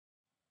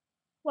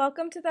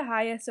Welcome to the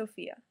Hagia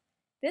Sophia.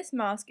 This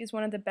mosque is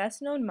one of the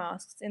best-known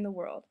mosques in the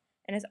world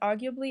and is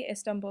arguably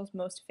Istanbul's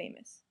most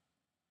famous.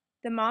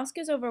 The mosque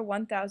is over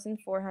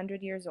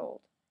 1,400 years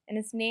old, and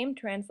its name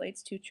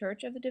translates to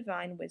Church of the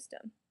Divine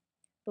Wisdom.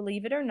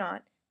 Believe it or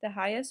not, the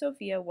Hagia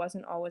Sophia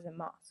wasn't always a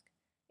mosque.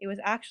 It was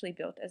actually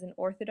built as an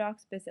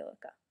Orthodox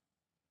basilica.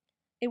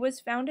 It was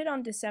founded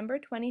on December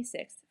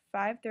 26,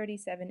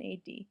 537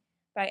 AD,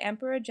 by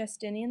Emperor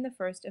Justinian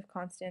I of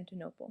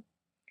Constantinople.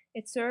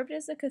 It served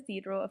as the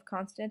Cathedral of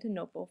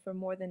Constantinople for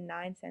more than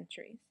 9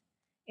 centuries.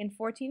 In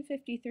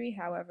 1453,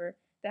 however,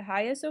 the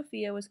Hagia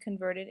Sophia was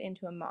converted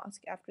into a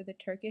mosque after the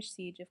Turkish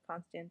siege of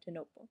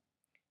Constantinople.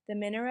 The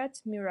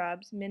minarets,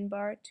 mihrabs,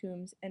 minbar,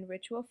 tombs, and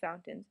ritual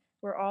fountains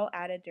were all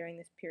added during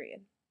this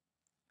period.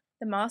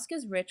 The mosque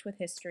is rich with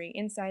history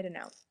inside and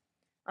out.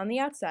 On the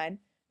outside,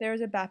 there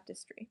is a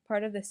baptistry,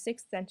 part of the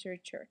 6th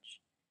century church.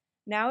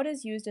 Now it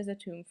is used as a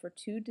tomb for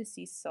 2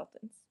 deceased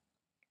sultans.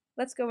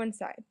 Let's go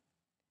inside.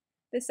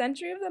 The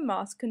center of the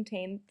mosque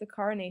contained the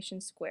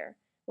Coronation Square,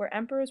 where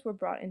emperors were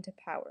brought into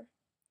power.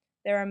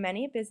 There are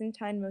many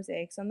Byzantine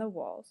mosaics on the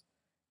walls,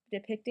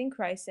 depicting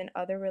Christ and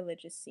other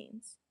religious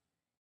scenes.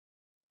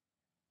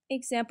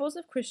 Examples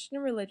of Christian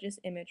religious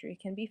imagery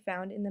can be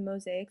found in the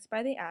mosaics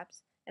by the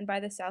apse and by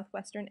the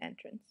southwestern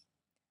entrance.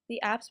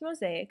 The apse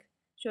mosaic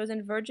shows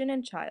a Virgin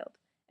and Child,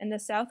 and the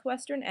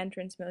southwestern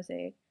entrance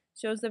mosaic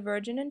shows the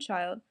Virgin and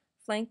Child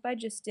flanked by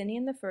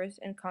Justinian I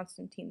and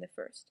Constantine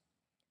I.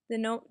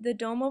 The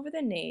dome over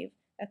the nave,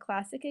 a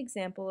classic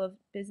example of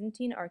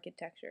Byzantine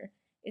architecture,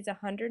 is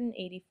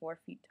 184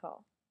 feet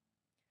tall.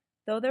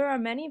 Though there are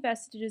many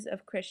vestiges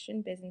of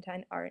Christian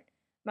Byzantine art,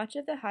 much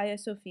of the Hagia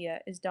Sophia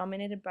is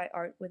dominated by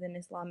art with an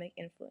Islamic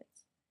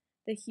influence.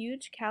 The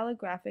huge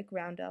calligraphic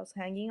roundels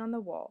hanging on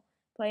the wall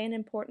play an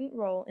important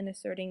role in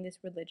asserting this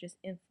religious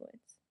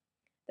influence.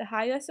 The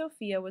Hagia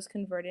Sophia was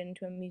converted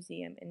into a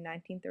museum in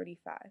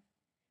 1935.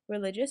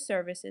 Religious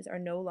services are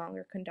no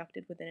longer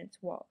conducted within its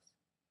walls.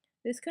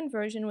 This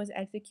conversion was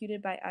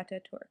executed by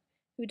Ataturk,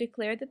 who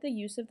declared that the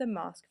use of the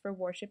mosque for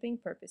worshipping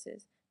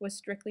purposes was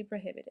strictly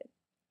prohibited.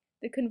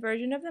 The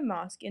conversion of the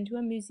mosque into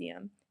a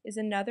museum is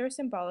another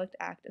symbolic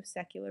act of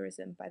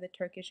secularism by the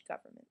Turkish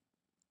government.